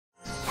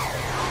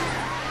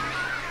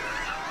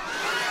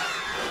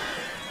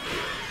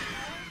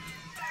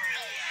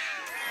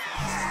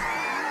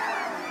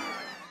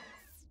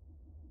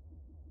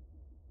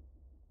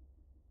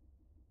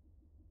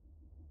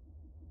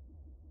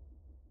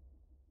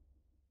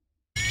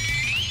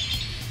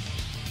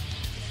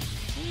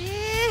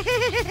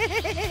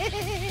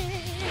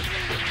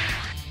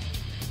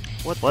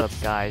What's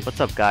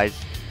up, guys?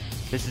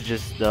 This is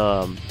just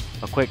a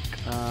quick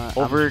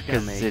over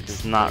because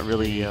it's not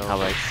really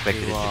how I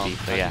expected it to be.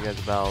 So yeah. You guys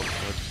about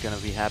what's gonna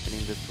be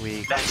happening this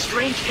week. That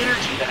strange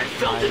energy that I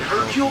felt in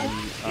Hercule,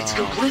 it's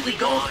completely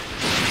gone.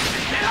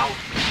 And now,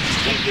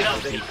 can't get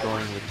up anymore.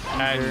 Going with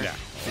And now,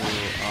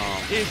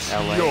 it's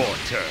LA. your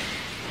turn.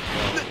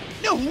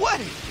 No way!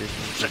 This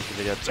is just a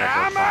video that goes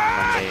on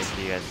Monday, so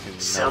you guys can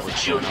know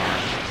what's going on.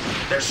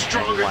 They're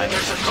stronger than they're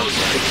supposed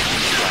to be.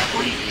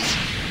 Please.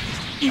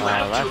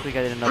 Last week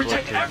I didn't upload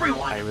protect because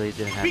everyone. I really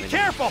didn't have Be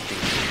careful! anything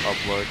to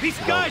upload. These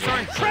guys are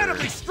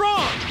incredibly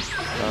strong!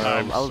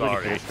 I'm I was looking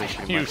sorry, for this week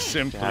pretty you much to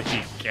simply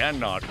happen.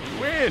 cannot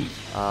win.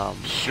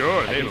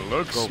 Sure, I they didn't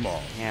look go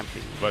small,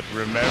 camping. but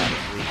remember,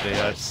 they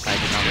are still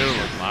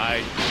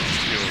my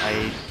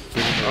children.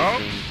 Oh,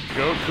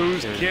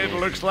 Goku's kid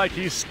looks like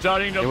he's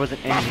starting to buff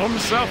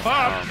himself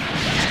up.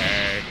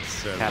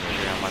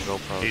 Capture on my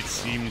GoPro. It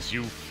seems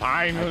you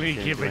finally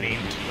given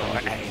in to your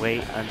anger.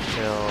 Wait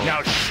until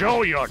Now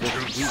show your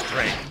true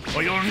strength,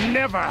 or you'll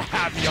never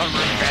have your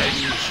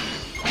revenge.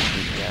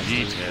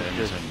 These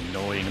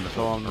annoying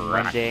little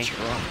brat Monday.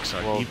 trucks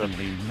are Well,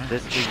 evenly matched.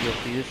 this week you'll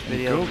see this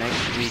video.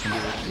 Next week you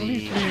will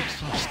see.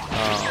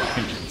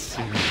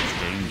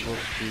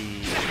 We'll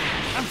see.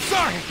 I'm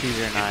sorry!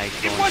 Caesar and I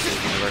It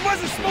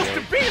wasn't supposed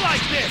to be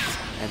like this!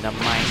 And I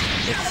might,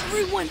 if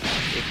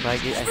I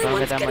don't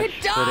get that much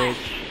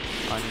footage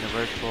on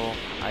Universal,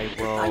 I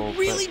will. I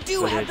really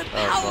do have the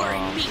power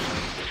in me.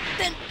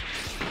 Then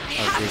I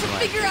have to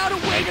figure out a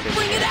way to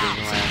bring it out.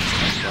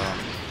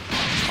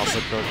 I'll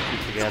put those two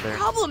together. The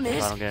problem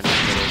is, I don't get enough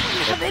footage. I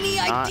don't have any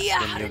idea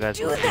how to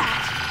do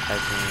that. I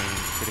think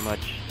pretty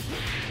much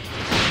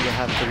you'll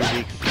have 3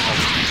 weeks of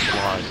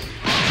vlogs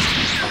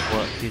of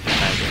what Caesar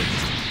and I did,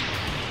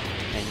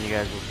 and you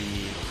guys will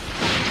be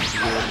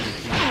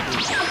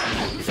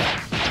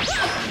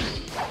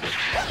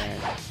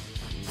and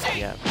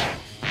yeah.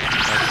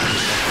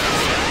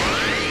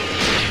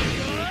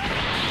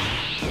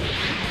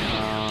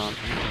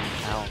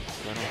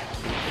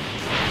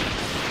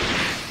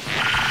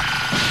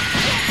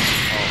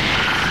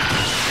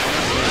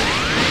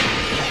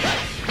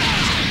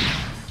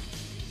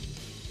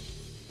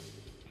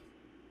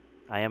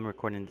 I am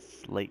recording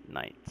this late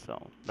night,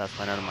 so that's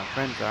why none of my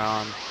friends are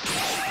on,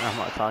 and I'm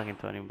not talking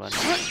to anybody.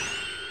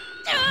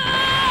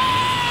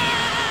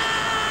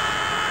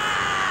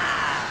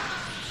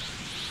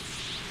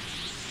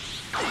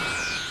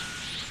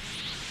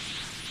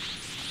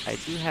 I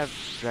do have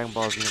Dragon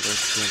Ball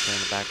Xenoverse gameplay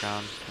in the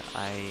background.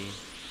 I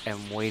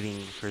am waiting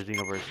for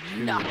Xenoverse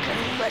 2 Not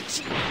gonna let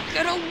you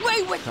get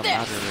away with to come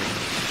out this. already.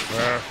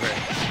 Perfect.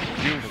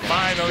 You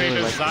finally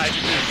decided to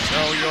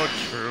show your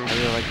true. I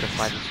really like the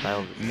fighting style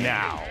of this game.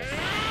 Now,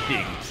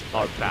 things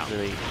are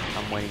balanced.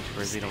 I'm waiting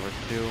for Xenoverse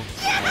 2,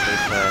 and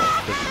it's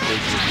the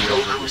big reveal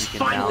that Goku's we can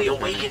now finally turn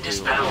awakened his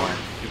into power.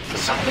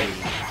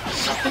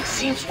 Something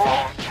seems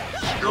wrong.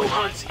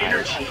 Gohan's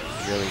energy.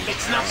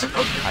 It's not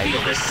supposed to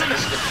feel this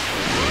sinister.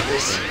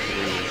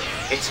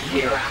 It's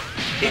Mira.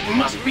 It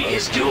must be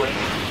his doing.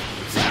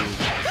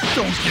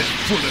 Don't get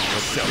full of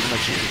yourself,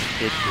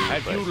 kid.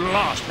 Have you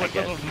lost what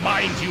little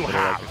mind you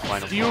have?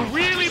 Do you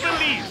really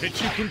believe that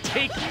you can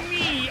take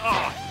me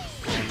off?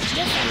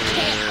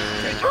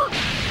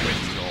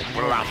 With your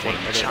bluffing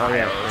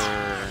child.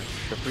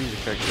 The Frieza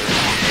character,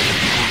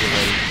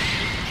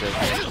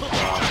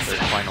 the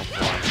final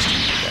form.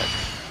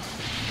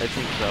 I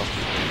think so.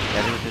 Yeah,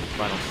 I think it's his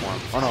final form.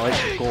 Oh no,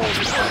 it's gold.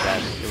 It's not that.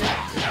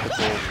 It's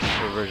the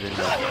gold version of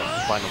the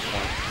final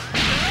form.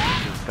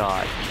 Which is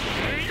God.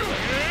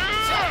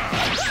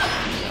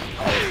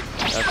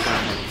 That's one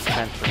of the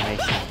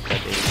transformations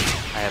that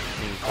I have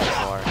seen so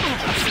far.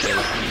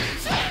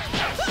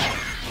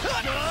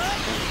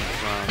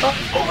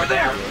 Over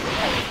there!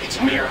 It's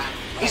Mira.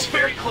 He's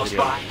very close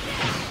by.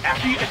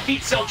 After you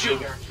defeat Cell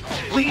Jr.,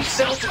 leave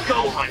Cell to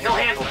Gohan. He'll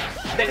handle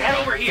it. Then head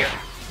over here.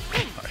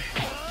 I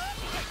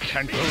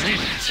can't believe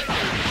it.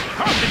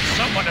 How did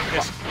someone of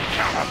this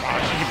caliber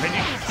even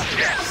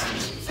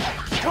exist?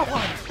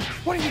 Gohan,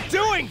 what are you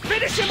doing?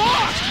 Finish him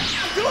off!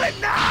 Do it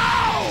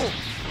now!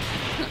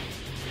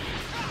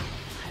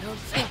 I don't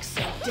think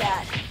so,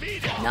 Dad.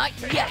 Not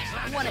yet.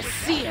 I want to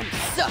see him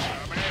suffer.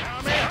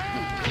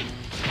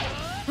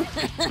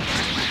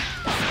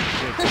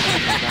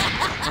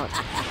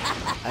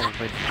 I haven't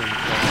played this game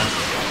so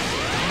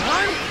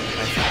long.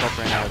 I just hope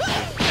right now it's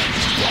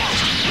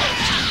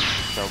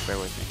just so bear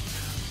with me.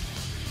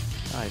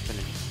 Oh, I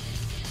finished.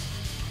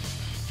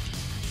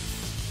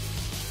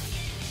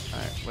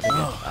 Alright, what did I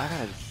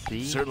gotta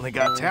see? Certainly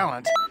got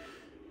talent.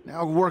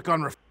 Now work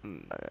on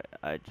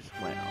I just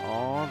went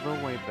all the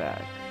way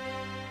back.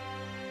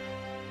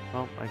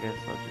 Well, I guess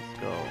I'll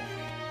just go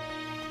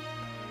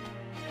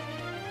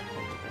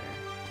over there.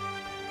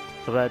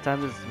 So by the time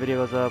this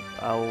video goes up,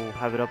 I'll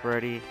have it up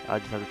already. I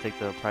just have to take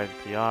the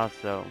privacy off,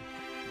 so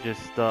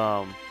just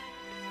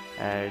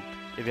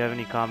if you have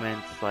any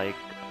comments, like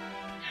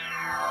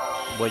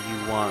what you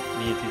want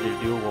me and Caesar to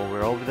do while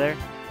we're over there,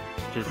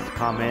 just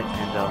comment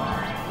and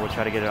we'll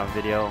try to get it on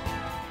video.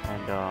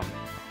 and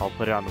I'll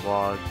put it on the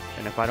vlogs.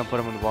 And if I don't put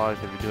them on the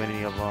vlogs, if we do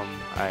any of them,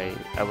 I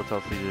will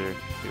tell Caesar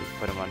to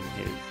put them on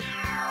his.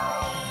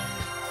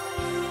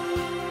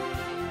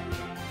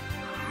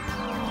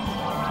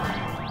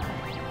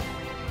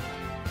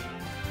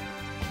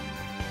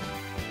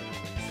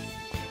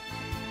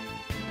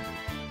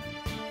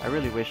 I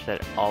really wish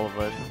that all of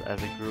us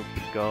as a group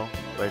could go,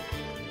 but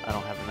I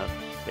don't have enough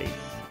space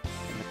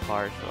in the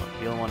car, so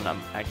the only one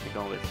I'm actually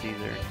going with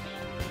Caesar.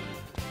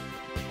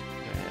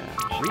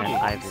 So, yeah. And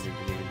Ivan isn't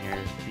even here.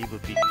 He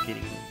would be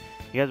kidding me.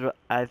 You guys,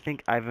 I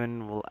think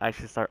Ivan will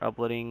actually start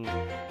uploading.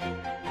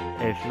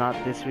 If not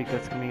this week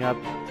that's coming up,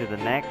 to the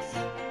next,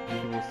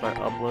 he will start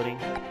uploading.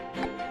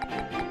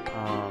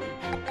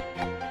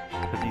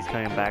 Because he's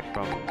coming back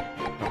from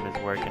his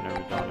work in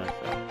Arizona,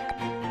 so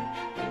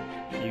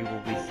you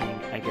will be seeing,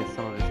 I guess,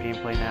 some of his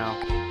gameplay now.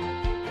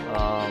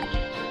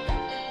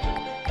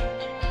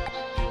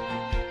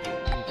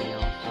 Anything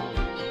else?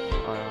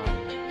 Nah.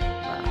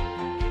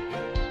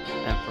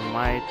 And for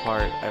my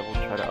part, I will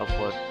try to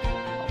upload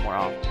more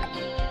often,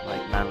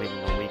 like not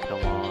leaving a week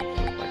alone,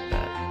 stuff like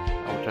that.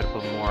 I will try to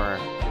put more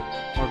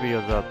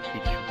videos up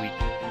each week,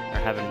 or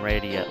have them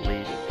ready at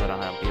least, so I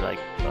don't have to be like,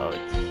 oh,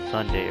 it's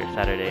Sunday or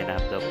Saturday and I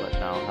have to upload.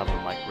 Now I'll have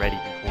them like ready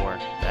before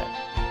that.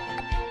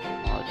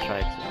 I'll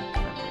try to.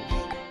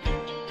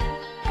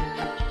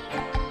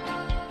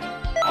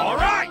 All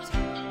right.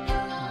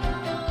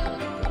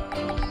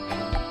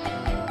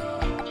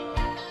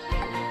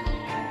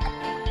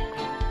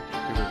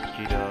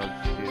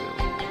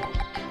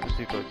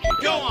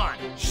 Go on,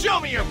 show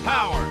me your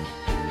power.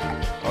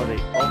 Oh, they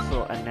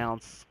also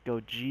announced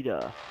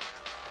Gogeta,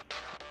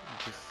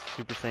 just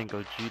Super Saiyan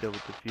Gogeta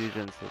with the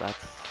fusion. So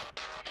that's,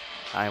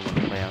 I want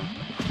to play him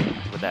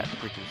with that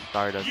freaking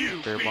Stardust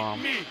Spirit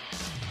Bomb. Me.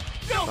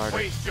 Don't Stardust.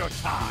 Waste your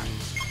time.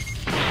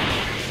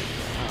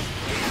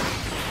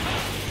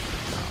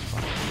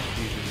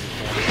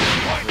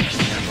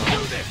 Do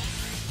this.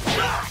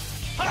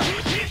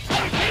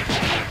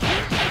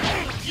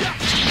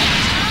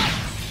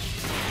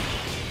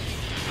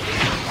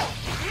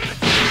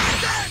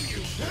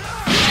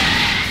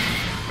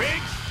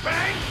 Big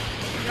bang.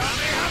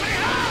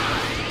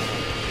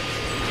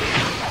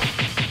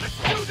 Let's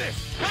do this.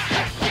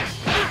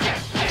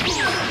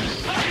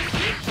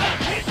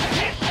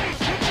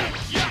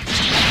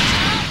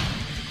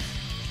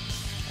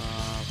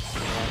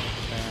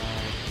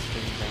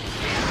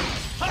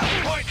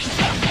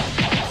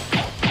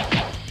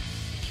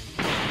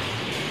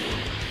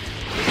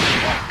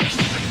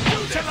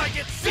 Till I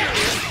get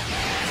serious.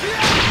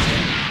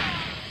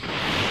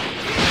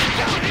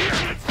 Down here.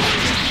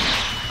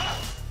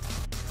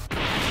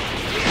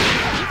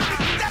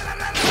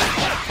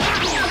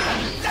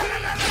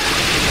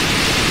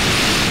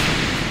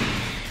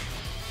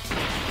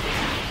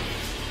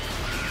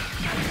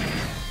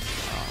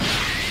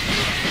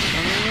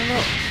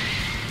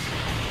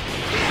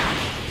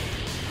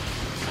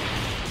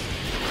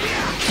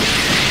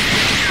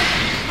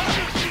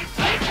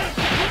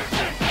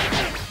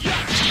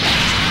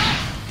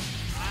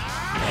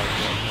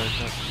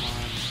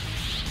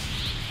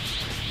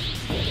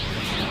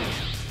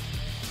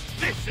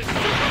 This is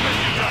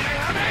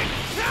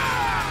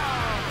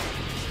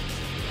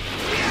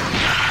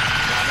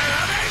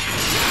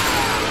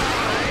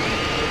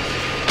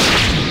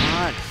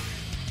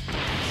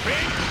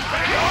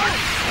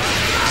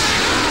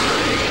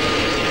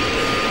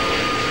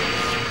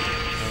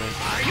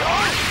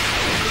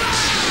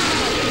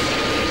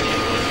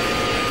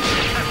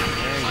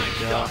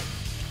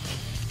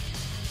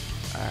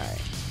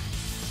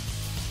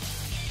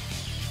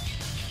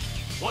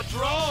What's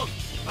wrong?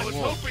 I was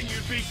hoping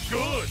you'd be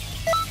good.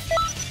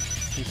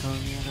 You told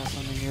me I got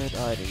something good?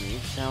 Oh, didn't you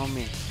tell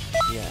me?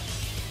 Yes.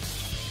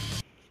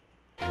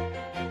 Alright,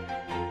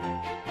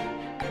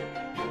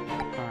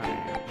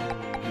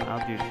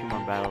 I'll do 2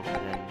 more battles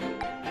and then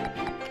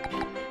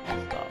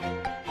I'll stop.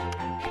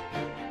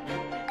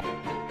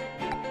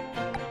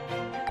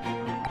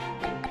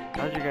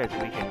 How's your guys'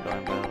 weekend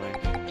going, by the way?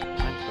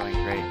 Mine's going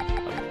great,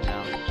 up to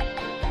now.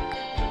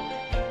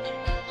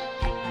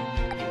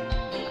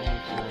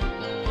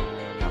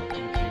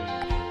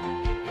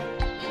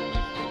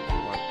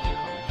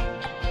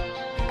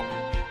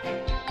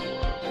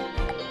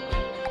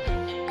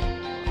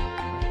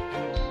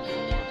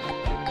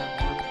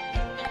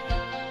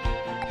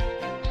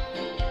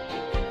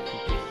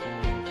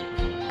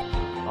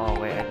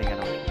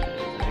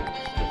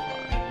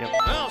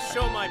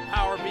 Show my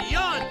power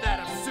beyond that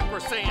of Super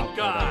Saiyan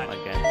God.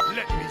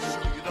 Let me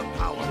show you the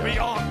power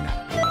beyond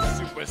that of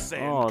Super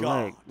Saiyan God.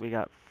 Oh, look, we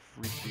got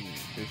freaking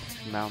this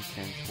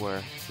mountain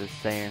where the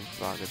Saiyan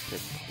Saga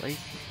takes place.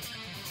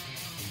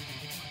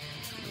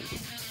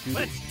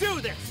 Let's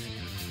do this.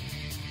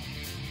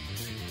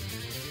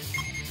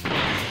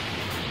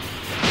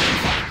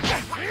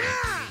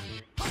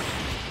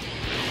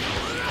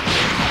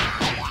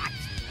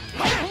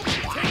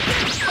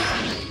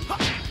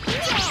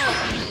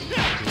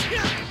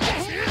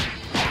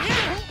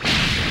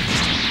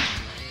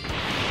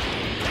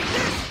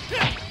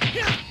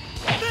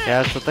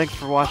 Yeah, so thanks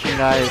for watching,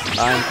 guys.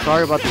 I'm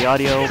sorry about the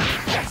audio.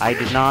 I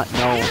did not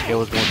know it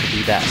was going to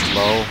be that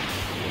low,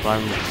 so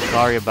I'm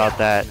sorry about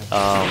that.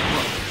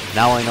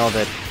 Now I know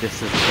that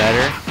this is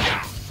better,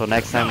 so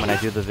next time when I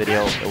do the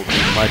video, it will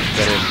be much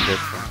better than this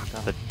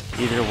one. But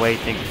either way,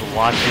 thanks for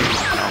watching,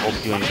 and I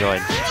hope you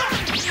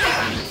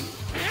enjoyed.